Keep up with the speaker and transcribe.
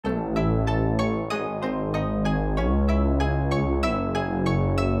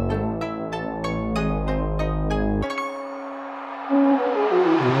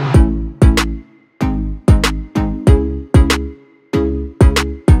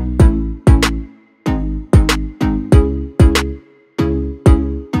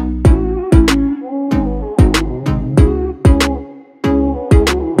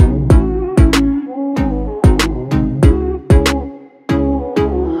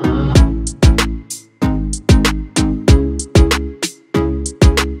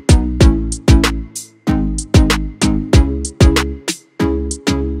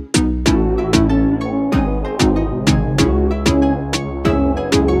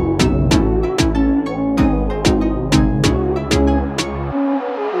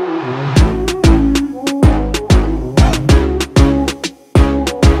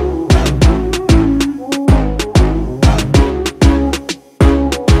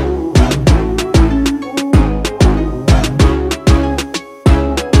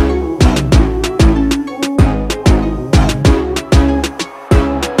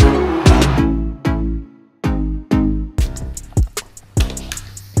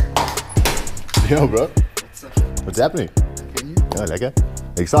Yo, bro. What's up? What's happening? Can you? Ja, lekker.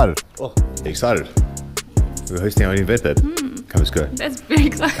 Excited. Oh. Excited. We're hosting our event, babe. Come, let's go. That's very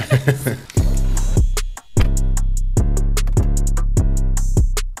exciting.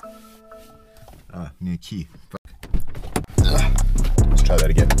 New key. Let's try that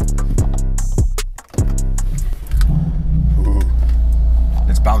again. Ooh.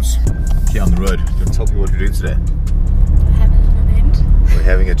 Let's bounce. Key on the road. Do you want to tell people what we're doing today? Having an event. We're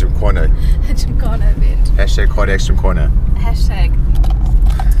having a GYMKHANA. A GYMKHANA event. Hashtag cardiac GYMKHANA. Hashtag.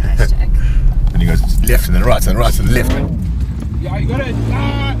 And you go left and then right and right and left. Yeah, you got it.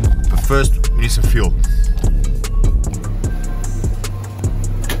 But first, we need some fuel.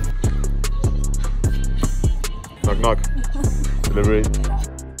 Knock knock. Delivery.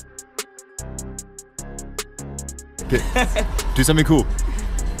 Okay. Do something cool.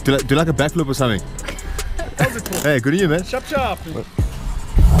 Do like a backflip or something. Hey, good on you, man. Chop chop.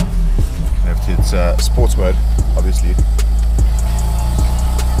 It's sports mode, obviously.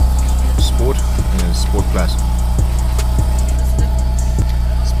 Sport and then Sport Plus.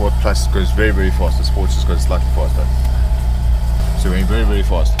 Sport Plus goes very, very fast. The Sport just goes slightly faster. So we're going very, very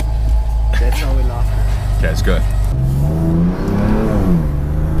fast. That's how we laugh. Okay, let's go.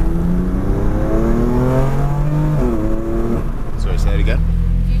 Sorry, say that again.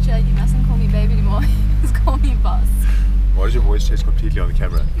 In future, you mustn't call me baby anymore. Just call me boss. Why does your voice change completely on the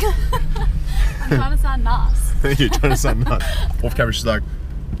camera? I'm trying to sound nice. You're trying to sound nice. Off camera, she's like,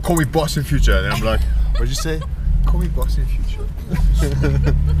 call me boss in future. And then I'm like, what'd you say? Call me boss in future.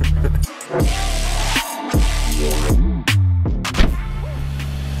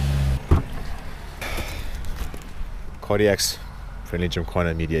 Cardiac's friendly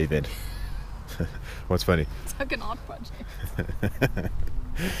GYMKHANA media event. What's funny? It's like an art project.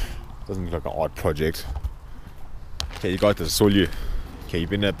 Doesn't look like an art project. Okay, you got this. It's all you. Okay, you've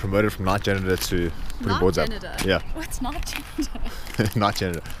been promoted from night janitor to putting boards up. Janitor? Yeah. What's night janitor? Night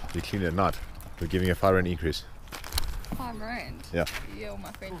janitor. You clean it at night. We're giving a £5 increase. £5? Yeah. Yo,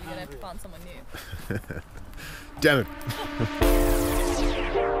 my friend, you're gonna have to find someone new. Damn it.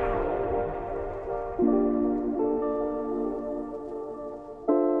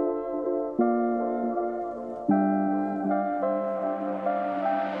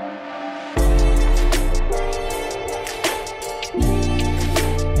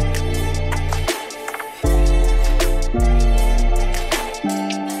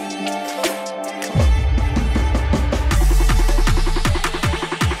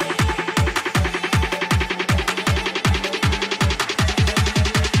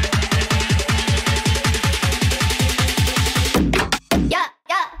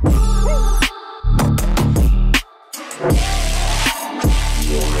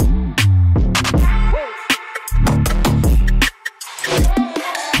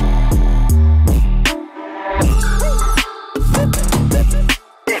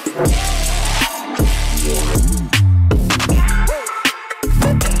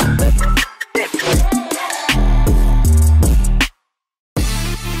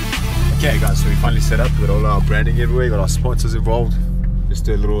 Okay guys, so we finally set up, we got all our branding everywhere, got our sponsors involved. Just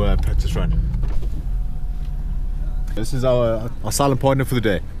do a little practice run. This is our silent partner for the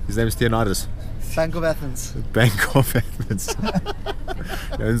day. His name is Theonidas. Bank of Athens. Bank of Athens.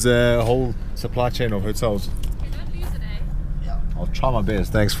 There's a whole supply chain of hotels. Don't lose it, eh? Yeah. I'll try my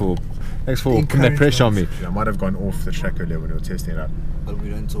best. Thanks for putting that pressure on me. I might have gone off the track earlier when we were testing it out. But we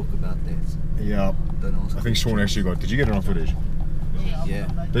don't talk about that. Yeah. Don't ask. I think Sean actually got. Did you get it on footage? Yeah.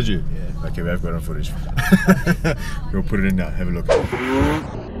 Did you? Yeah. Okay, we have got it on footage. We'll put it in now. Have a look.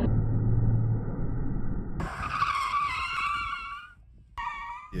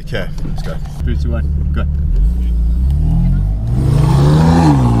 Okay, let's go. 3, 2, 1, go.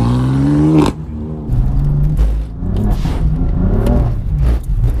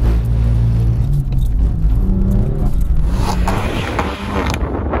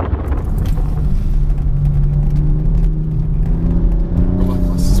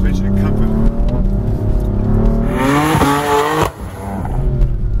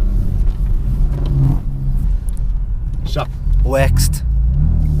 Waxed.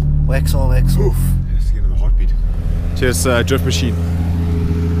 Wax on, wax off. Let's get into the heartbeat. Cheers, drift machine.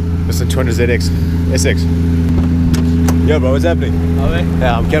 Nissan 200Sx. SX. Yo, bro, what's happening?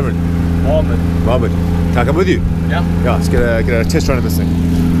 Yeah, I'm Cameron. Mohammed. Can I come with you? Yeah. Yeah, let's get a test run of this thing.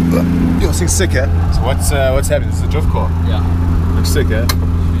 Yo, this thing's sick, eh? So what's happening? This is a drift car. Yeah. Looks sick, eh?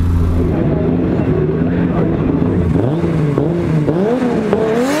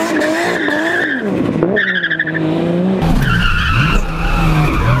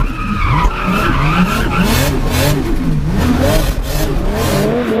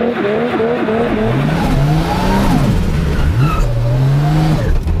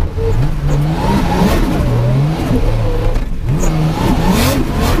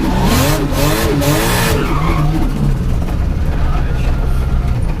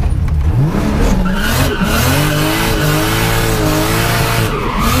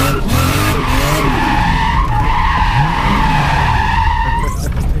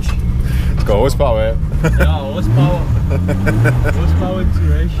 horsepower, eh? Ja, horsepower. Horsepower to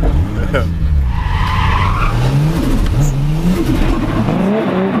ratio.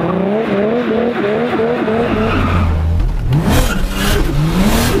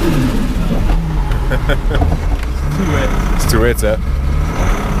 It's too wet, eh?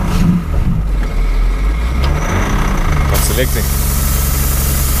 Not selecting.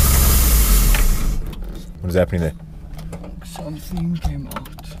 What is happening there? Something came out.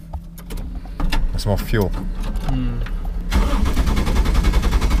 I smell fuel.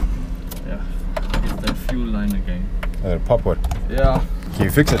 Yeah, it's that fuel line again. Pop what? Yeah. Can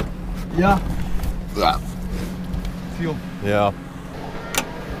you fix it? Yeah. Fuel. Yeah.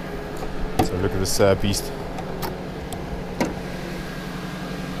 So look at this beast.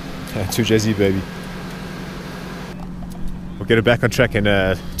 2JZ baby. We'll get it back on track in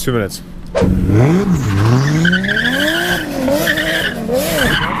 2 minutes.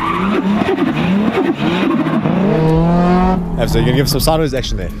 So you're gonna give some sideways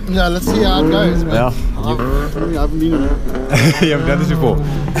action there? Yeah, let's see how it goes, man. Yeah. I haven't been in it. You haven't done this before.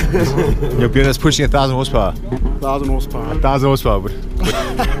 Your BMW's pushing 1,000 horsepower. 1,000 horsepower. 1,000 horsepower.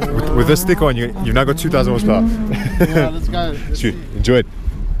 With this stick on, you've now got 2,000 horsepower. Yeah, let's go. Sweet. Enjoy it.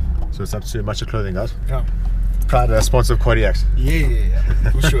 So it's up to Much of Clothing, guys. Yeah. Proud sponsor of Cardiacs.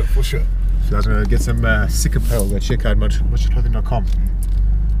 Yeah. For sure, for sure. So you guys are going to get some sick apparel. Go check out muchofclothing.com.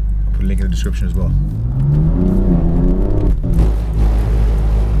 I'll put a link in the description as well.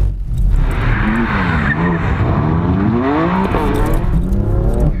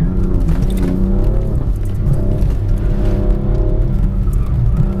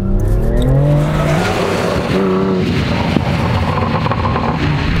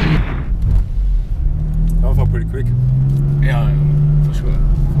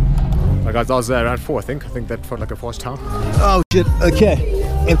 Guys, I was around 4, I think that felt like a fast time. Oh shit, okay.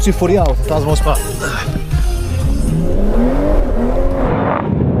 M240R with 1,000 horsepower.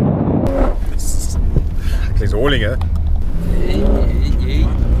 He's hauling it.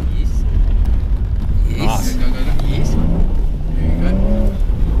 Yes. Nice. Go. Yes. There you go.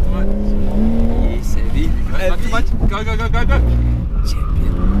 Come on. Yes, heavy. Not too much. Go.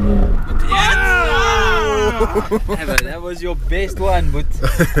 Champion. Yes! That was your best one, but...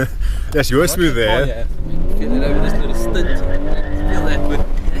 Yes, you were smooth there. Yeah. Feel it over this little stint. Feel that, but...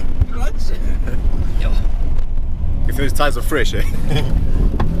 You feel his tires are fresh, eh?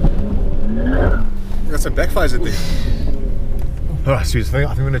 You got some backfires in there. Oh, sweet. I think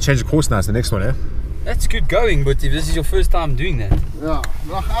we're going to change the course now. It's the next one, eh? That's good going, but if this is your first time doing that... Yeah.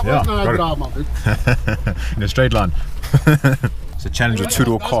 I've got no drive, my bit. In a straight line. It's a challenge with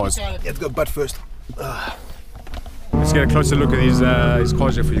two-door cars. Let's go butt first. Let's get a closer look at these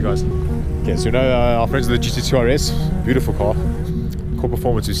cars here for you guys. Okay, so you know our friends with the GT2 RS, beautiful car, cool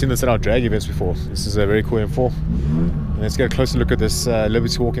performance. We've seen this at our drag events before. This is a very cool M4. And let's get a closer look at this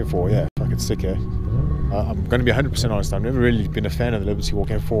Liberty Walk M4. Yeah, fucking sick here. I'm going to be 100% honest. I've never really been a fan of the Liberty Walk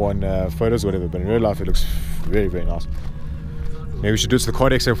M4 on photos or whatever, but in real life it looks very, very nice. Maybe we should do it to the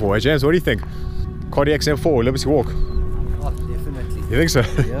Cardiac M4. Hey James, what do you think? Cardiac M4, Liberty Walk? Oh, definitely. You think so?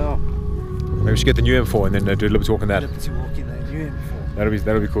 Yeah. Maybe we should get the new M4 and then do Liberty Walk on that. Liberty Walk in the new M4.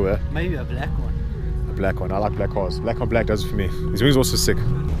 That'll be cool, eh? Maybe a black one. A black one. I like black cars. Black on black does it for me. These wings are also sick.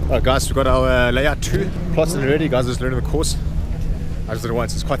 Alright guys, we've got our layout 2 plots in already. Guys, just learning the course. I just did it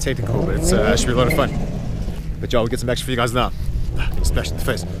once. It's quite technical, but it should be a lot of fun. But yeah, we'll get some action for you guys now. Splash in the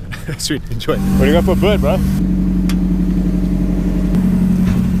face. Sweet, enjoy. What do you got for a bird, bro?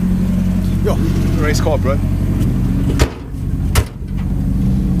 Yo, race car, bro.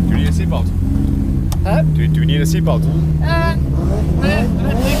 Do you need a seatbelt? Huh? Do we need a seatbelt? I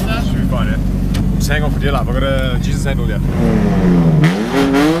don't think so. Should be fine, yeah? Just hang on for dear life. I've got a Jesus handle there.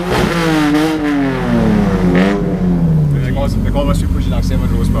 The car must be pushing like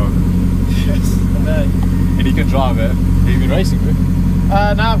 700 horsepower. Yes, I know. And he can drive, eh? Have you been racing, bro? No,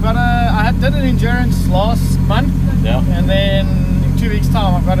 I did an endurance last month. Yeah. And then in 2 weeks'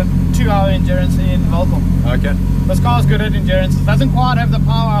 time, I've got a 2-hour endurance in Welcome. Okay. This car's good at endurance. It doesn't quite have the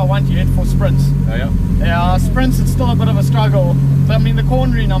power I want yet for sprints. Oh, yeah? Yeah, sprints, it's still a bit of a struggle. I mean, the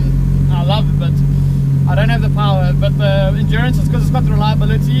cornering, I love it, but I don't have the power. But the endurance is because it's got the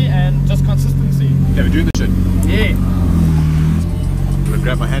reliability and just consistency. Have you doing the shit? Yeah. You want to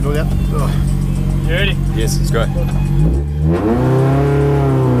grab my handle there? Oh. You ready? Yes, let's go.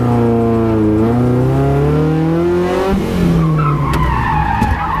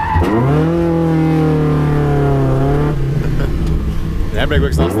 The handbrake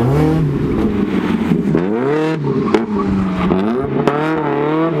works nicely.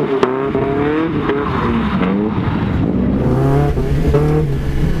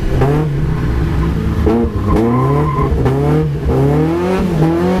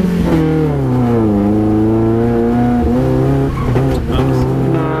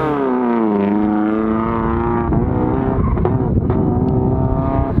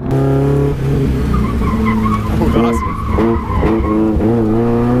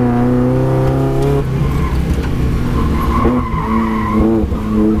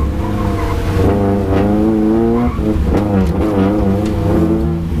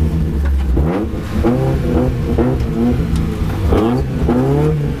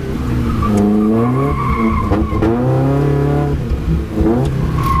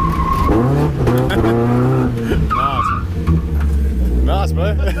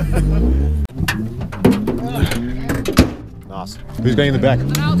 Who's going in the back?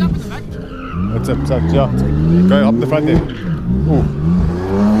 I'll jump in the back. What's up? What's up? Yeah. Go up the front there. Ooh.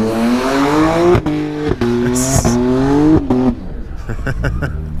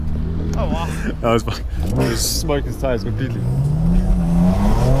 Oh wow. That was fun. He was smoking his tires completely.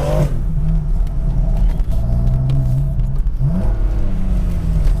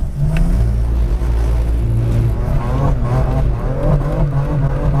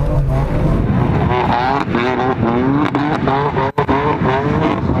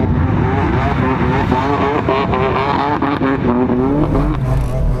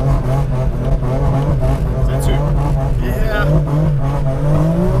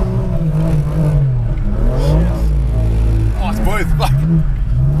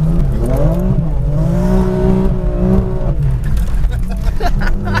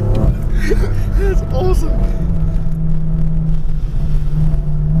 That's awesome.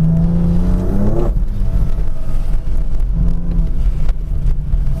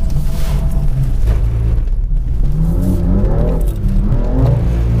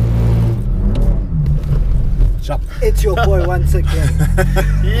 It's your boy once again.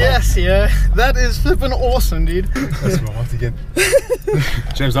 Yes, yeah. That is flipping awesome, dude. That's my once again.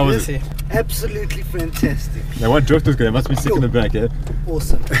 James, how was it? Absolutely fantastic. Now what drift was good? It must be sick in the back, yeah?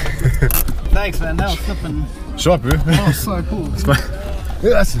 Awesome. Thanks, man. That was flipping. Sharp, bro. Oh, so cool. It's fun.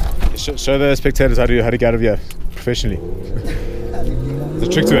 Yes. Show the spectators how to get out of here professionally. There's a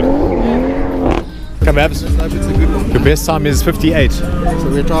trick to it. Come, Abs. Your best time is 58. So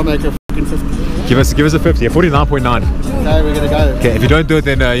we're trying to make a fucking 50. Give us a 50. 49.9. Okay, we're gonna go. Okay, if you don't do it,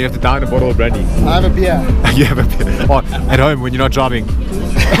 then you have to down a bottle of brandy. I have a beer. You have a beer. Oh, at home when you're not driving.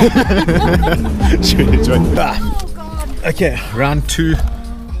 Should we enjoy it? Oh god. Okay, round 2.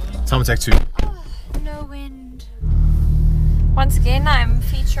 Time attack 2. Oh, no wind. Once again, I'm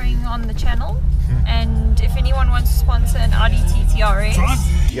featuring on the channel, and if anyone wants to sponsor an Audi TT RS,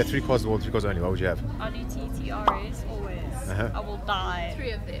 You get 3 cars in the world, 3 cars only. What would you have? Audi TT RS, always. I will die.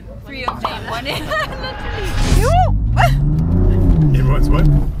 3 of them. 3 of them. One in. Everyone's what?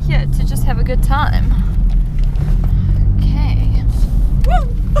 Yeah, to just have a good time. Okay.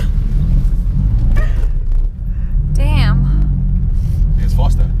 Damn. It's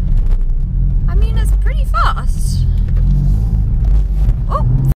faster. I mean, it's pretty fast. Oh,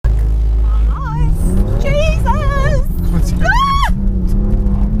 fuck. My life. Jesus! Ah!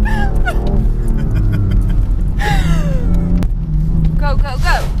 Go, go,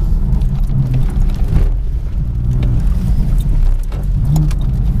 go.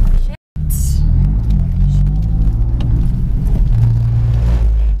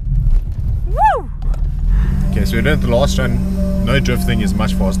 Okay, so we did the last run. No drifting is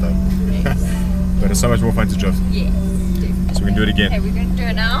much faster. But it's so much more fun to drift. Yes. So we can do it again. Okay, we're going to do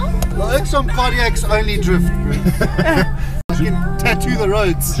it now. Like some cardiacs only drift, bro. You can tattoo the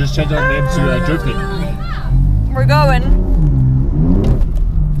roads. Just change our name to drifting. We're going.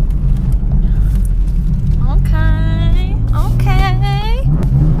 Okay. Okay.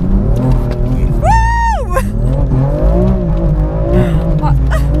 Woo! What?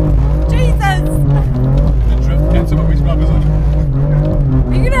 Jesus! The drift cancel what we scrub is on.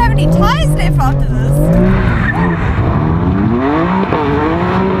 Are you gonna have any tires left after this?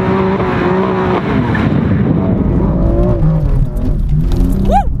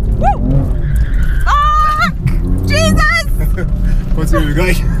 Woo! Woo! Fuck! Jesus! What's where we're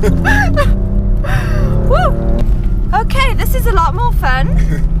going? Woo! Okay, this is a lot more fun.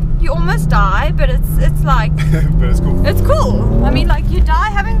 You almost die, but it's like But it's cool. it's cool. I mean, like you die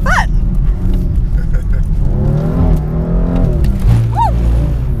having fun.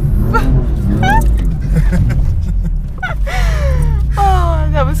 Oh,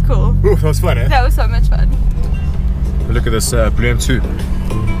 that was cool. Ooh, that was fun, eh? That was so much fun. Look at this Blue M2.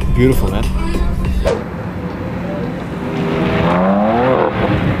 Beautiful, man.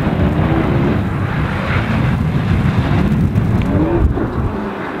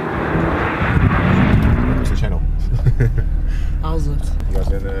 What's the channel? How's it? You guys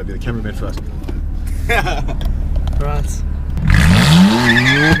are gonna be the cameraman first. Right.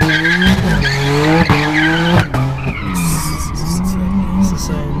 It's the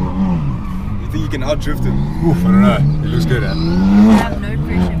same. You think you can outdrift him? Oof, I don't know. It looks good, eh? I have no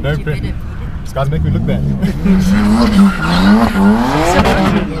pressure. No pressure. This guy's making me look bad.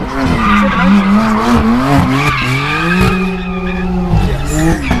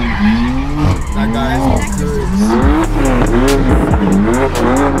 That guy is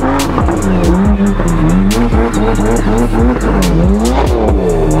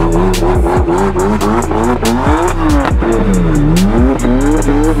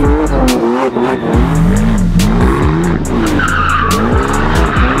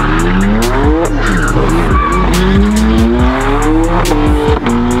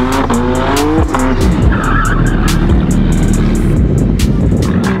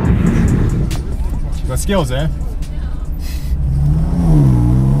feels, eh?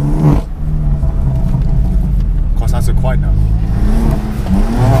 Of course, that's so quiet now.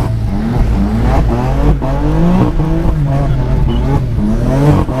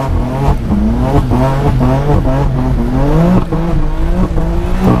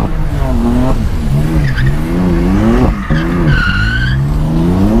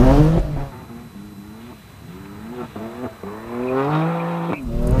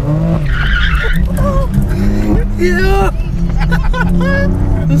 Yeah!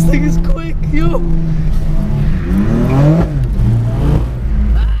 This thing is quick, yo!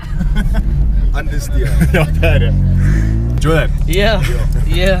 Understeer. Ja, bad, yeah. Enjoy that. Yeah,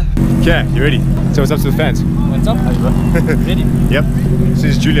 yeah. Okay, you ready? So what's up to the fans? What's up, bro? Ready? Yep. This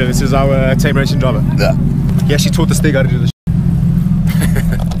is Julia. This is our tame racing driver. He actually taught the Stig how to do this.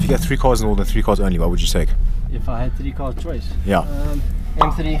 If you get 3 cars in all, then 3 cars only, what would you take? If I had 3 car choice. Yeah.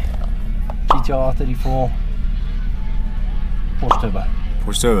 M3, GT2 34, Porsche Turbo.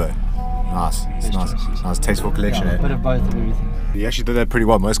 Porsche Turbo. Nice. It's nice. Nice tasteful collection, Yeah, a eh? bit of both of everything. You actually did that pretty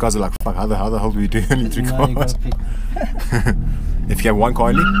well. Most guys are like, fuck, how the hell do we do only 3 No, you cars? gotta pick. If you have 1 car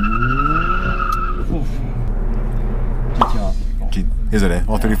only? Oof. GT2 34. Is it, eh?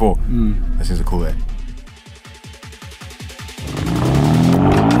 R34? That seems cool, eh?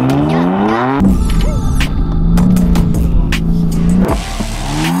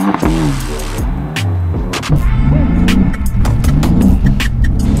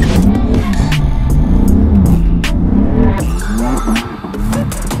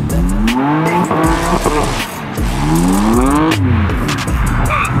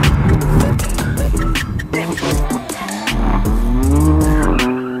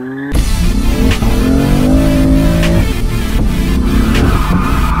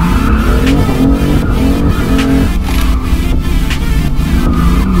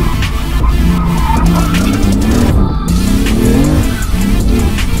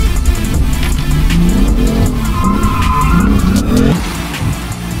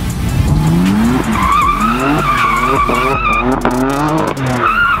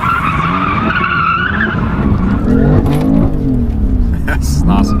 That's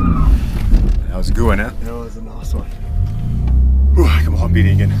nice. That was a good one, eh? That was a nice one. Ooh, come on,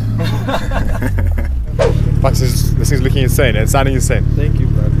 beating again. Fuck, this thing's looking insane, eh? It's sounding insane. Thank you,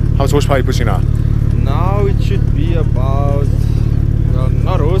 bro. How much horsepower are you pushing now? Now it should be about, well,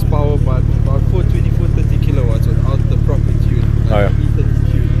 not horsepower, but about 420, 430 kilowatts without the proper tune. Oh, yeah.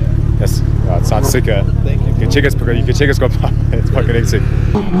 E30 tune, yeah. Yes. Oh, it sounds sicker. Thank you. You can check it's got power. It's fucking hectic.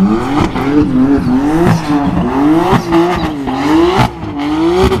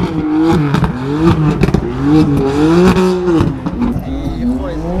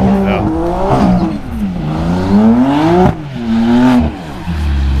 Yeah.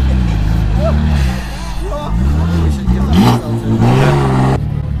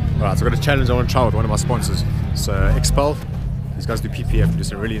 Alright, so I've got a challenge I want to try with one of my sponsors. So Xpel, these guys do PPF, do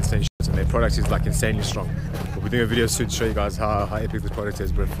some really insane shit, and their product is like insanely strong. We'll be doing a video soon to show you guys how epic this product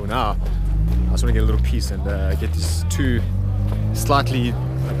is, but for now, I just want to get a little piece and get these 2 slightly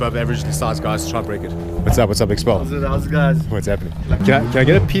above averagely sized guys to try and break it. What's up, Xpel? How's it, guys? What's happening? Can I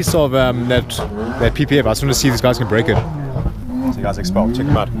get a piece of that PPF? I just want to see if these guys can break it. So you guys, Xpel, check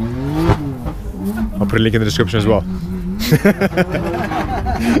them out. I'll put a link in the description as well.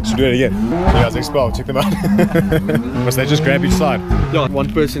 Should do it again. You guys, Xpel, check them out. Must they just grab each side? Yeah, one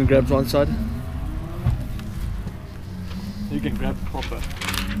person grabs one side. You can grab proper.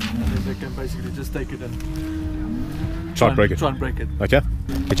 And then they can basically just take it and Try and break it. Try and break it. Okay?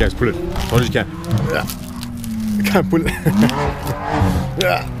 Okay, James, pull it. As long as you can. Yeah. You can't pull it.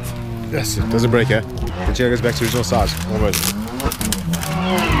 Yeah. Yes, it doesn't break, eh? The chair goes back to original size. Almost.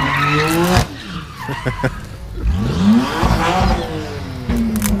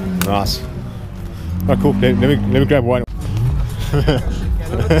 Nice. Oh, cool. Let me grab one.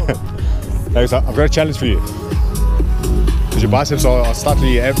 I've got a challenge for you. Because your biceps are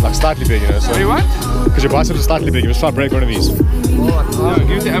slightly big, you know. So what? Because your biceps are slightly big, you must try and break one of these. No,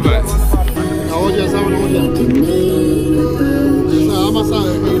 give it to Everett.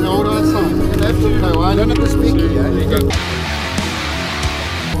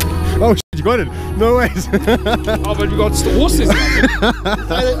 Oh shit, you got it. No ways. Oh, but you got horses.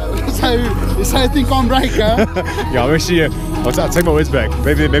 It's how you think on break, huh? Yeah, I'll actually, I'll take my words back.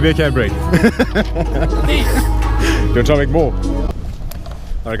 Maybe I can break. You want to try and make more?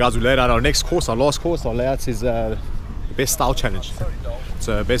 Alright guys, we laid out our next course, our last course. Our layout is the best style challenge.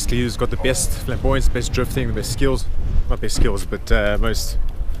 So basically who's got the best flamboyance, best drifting, the best skills. Not best skills, but most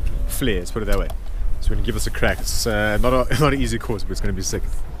flair, let's put it that way. So we're going to give this a crack. It's not an easy course, but it's going to be sick.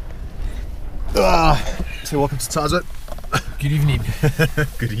 So welcome to Tazo. Good evening.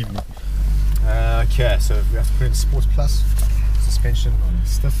 Good evening. Okay, so we have to put in Sports Plus, suspension on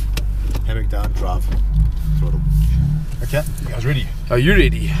stiff, hammock down, drive, throttle. Okay, you guys ready? Are you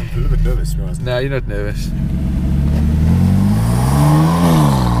ready? I'm a little bit nervous, to be honest. No, you're not nervous.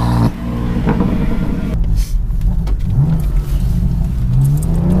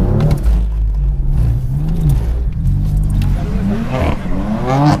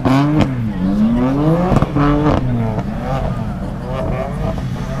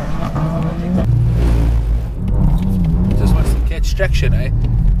 Just wants to catch traction, eh?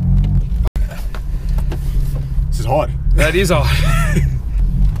 This is hard. That is hard.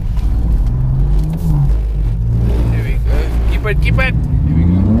 There we go. Keep it, keep it. Here we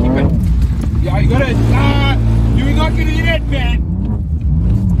go. Keep it. Yeah, you got it. You're not gonna hit it, man.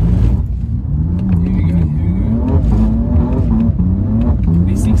 Here we go. Here we go.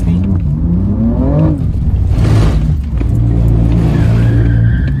 360.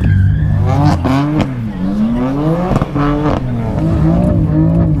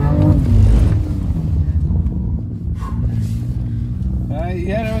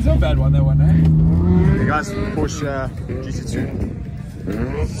 Yeah, that was not a bad one, that one, eh? Hey guys, Porsche GT2.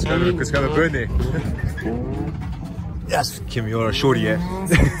 It's got a burn there. Yes, Kim, you're a shorty, eh?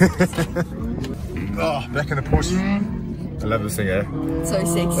 Oh, back in the Porsche. I love this thing, eh? So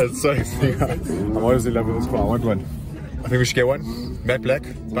sexy. It's so sexy. I'm honestly loving this car. I want one. I think we should get one. Matte black,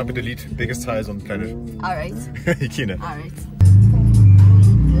 bumper delete, biggest tires on the planet. Alright. You keen, eh? Alright.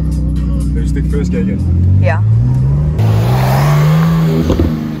 Let's stick first gear again. Yeah.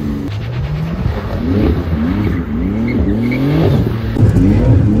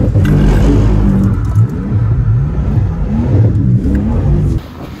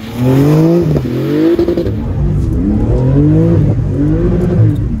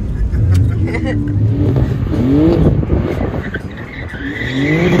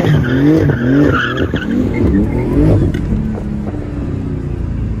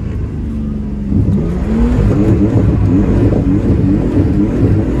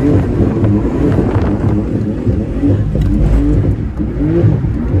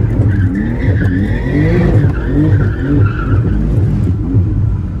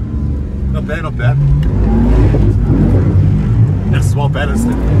 Not bad, not bad. That's well balanced.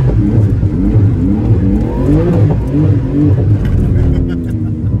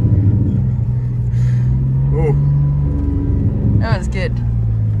 Oh, That was good.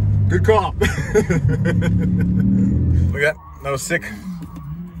 good car. Look at that, that was sick.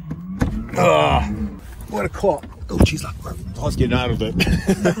 Ah, what a car. Oh, jeez, like, I was getting out of it.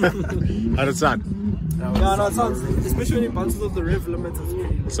 How did it sound? Yeah, no, it sounds, especially when it bounces off the rev limit, it's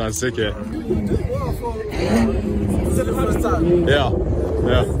pretty. It sounds sick, yeah. Well, for 700 time. Yeah,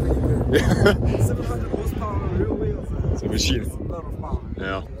 yeah. 700 horsepower on real wheels. It's a machine. A lot of power.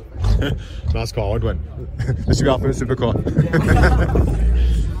 Yeah. Nice car, I'd win. This should be our first supercar.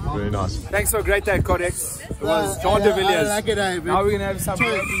 Very nice. Thanks for a great day, Codex. It was John de Villiers. Like it, eh, Now we're gonna have some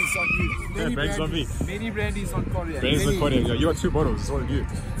brandies on you. Yeah, brands on me. Many brandies on Codex. Brands on Korea. Yeah, you got 2 bottles, it's all of you.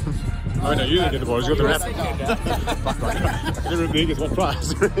 Oh no, you didn't get the bottles, you got the wrap. I never big, it's one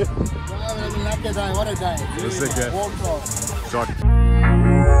prize. Like it, eh, what a day. It's sick, yeah. Warm car. John.